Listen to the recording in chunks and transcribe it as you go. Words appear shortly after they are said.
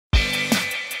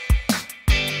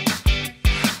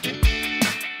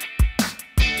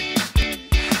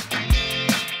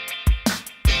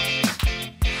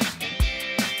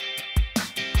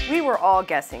all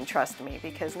guessing, trust me,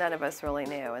 because none of us really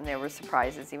knew, and there were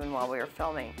surprises even while we were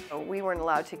filming. We weren't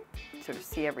allowed to sort of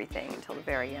see everything until the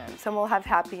very end. Some will have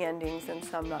happy endings and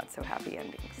some not so happy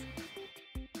endings.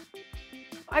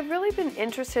 I've really been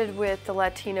interested with the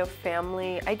Latino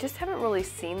family. I just haven't really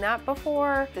seen that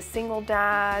before. The single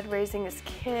dad raising his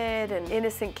kid, an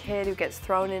innocent kid who gets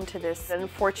thrown into this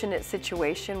unfortunate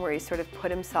situation where he sort of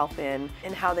put himself in,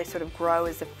 and how they sort of grow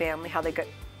as a family, how they get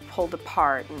pulled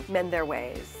apart and mend their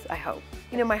ways, I hope.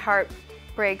 You know, my heart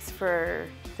breaks for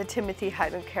the Timothy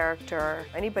Hutton character.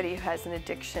 Anybody who has an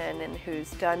addiction and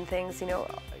who's done things, you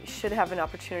know, should have an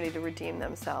opportunity to redeem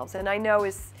themselves. And I know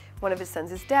one of his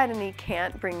sons is dead and he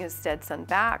can't bring his dead son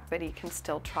back, but he can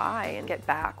still try and get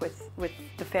back with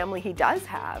the family he does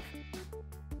have.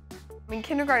 I mean,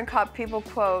 Kindergarten Cop, people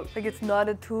quote, like, it's not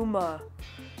a tumor.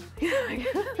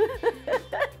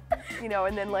 You know,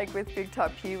 and then like with Big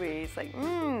Top Pee-wee, he's like,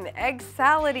 egg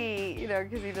salad-y, you know,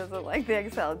 because he doesn't like the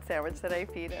egg salad sandwich that I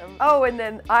feed him. Oh, and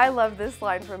then I love this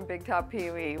line from Big Top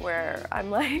Pee-wee where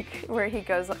I'm like, where he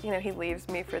goes, you know, he leaves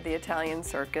me for the Italian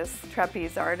circus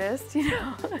trapeze artist, you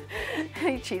know, and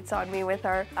he cheats on me with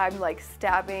I'm like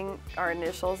stabbing our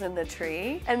initials in the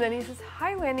tree. And then he says,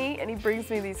 hi, Winnie, and he brings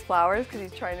me these flowers because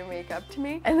he's trying to make up to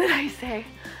me. And then I say,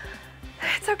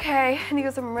 it's okay. And he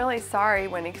goes, I'm really sorry,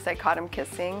 Winnie, because I caught him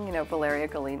kissing, you know, Valeria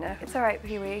Galina. It's all right,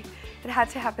 Pee-wee. It had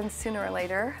to happen sooner or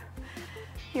later.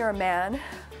 You're a man.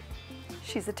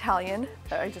 She's Italian.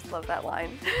 I just love that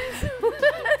line.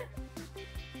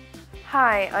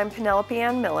 Hi, I'm Penelope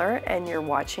Ann Miller, and you're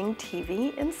watching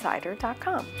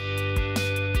TVinsider.com.